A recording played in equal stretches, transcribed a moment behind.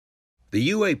The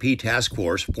UAP task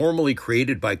force, formally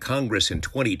created by Congress in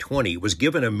 2020, was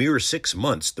given a mere 6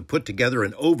 months to put together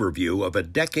an overview of a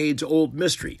decades-old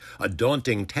mystery, a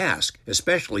daunting task,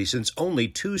 especially since only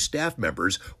 2 staff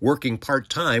members working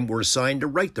part-time were assigned to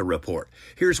write the report.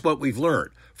 Here's what we've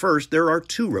learned. First, there are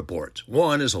 2 reports.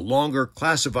 One is a longer,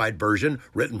 classified version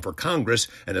written for Congress,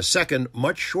 and a second,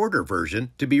 much shorter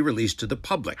version to be released to the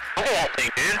public.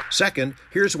 Second,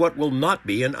 here's what will not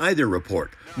be in either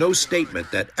report. No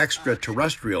statement that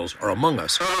extraterrestrials are among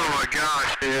us. Oh my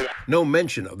gosh, dude. No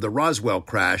mention of the Roswell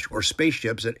crash or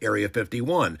spaceships at Area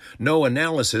 51. No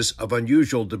analysis of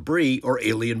unusual debris or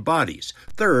alien bodies.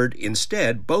 Third,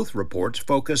 instead, both reports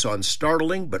focus on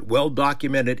startling but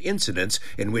well-documented incidents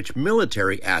in which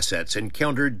military assets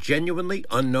encountered genuinely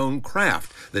unknown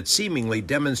craft that seemingly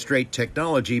demonstrate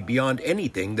technology beyond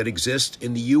anything that exists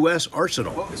in the U.S.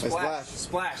 arsenal.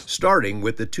 Splash. Starting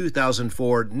with the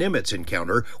 2004 Nimitz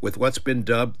encounter with what's been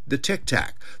dubbed the Tic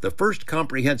Tac. The first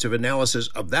comprehensive analysis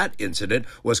of that incident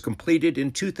was completed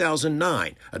in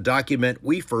 2009, a document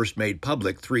we first made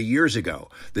public 3 years ago.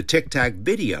 The Tic Tac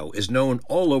video is known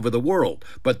all over the world,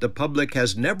 but the public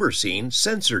has never seen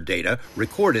sensor data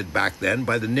recorded back then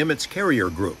by the Nimitz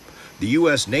carrier group. The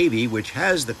U.S. Navy, which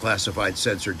has the classified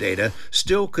sensor data,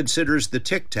 still considers the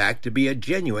Tic Tac to be a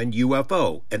genuine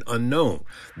UFO, an unknown.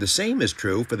 The same is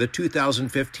true for the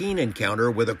 2015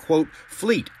 encounter with a, quote,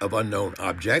 fleet of unknown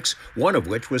objects, one of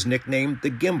which was nicknamed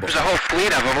the Gimbal. There's a whole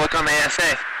fleet of them. Look on the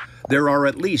SA. There are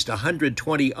at least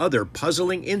 120 other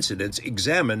puzzling incidents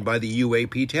examined by the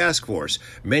UAP task force.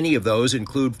 Many of those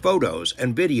include photos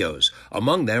and videos.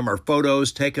 Among them are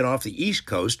photos taken off the East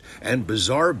Coast and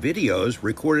bizarre videos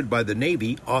recorded by the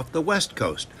Navy off the West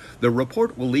Coast. The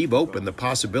report will leave open the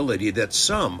possibility that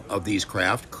some of these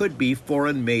craft could be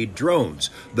foreign-made drones,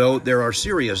 though there are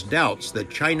serious doubts that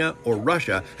China or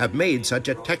Russia have made such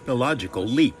a technological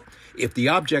leap. If the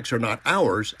objects are not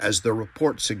ours, as the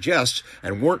report suggests,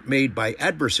 and weren't made by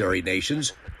adversary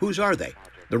nations, whose are they?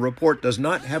 The report does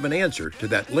not have an answer to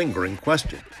that lingering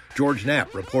question. George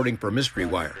Knapp, reporting for Mystery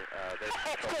Wire.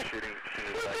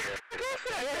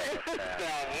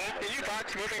 Did you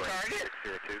box moving target?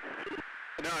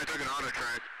 No, I took an auto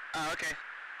track. Oh, okay.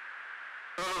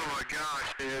 Oh my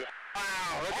gosh, dude.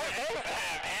 Wow, look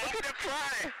at it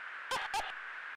fly.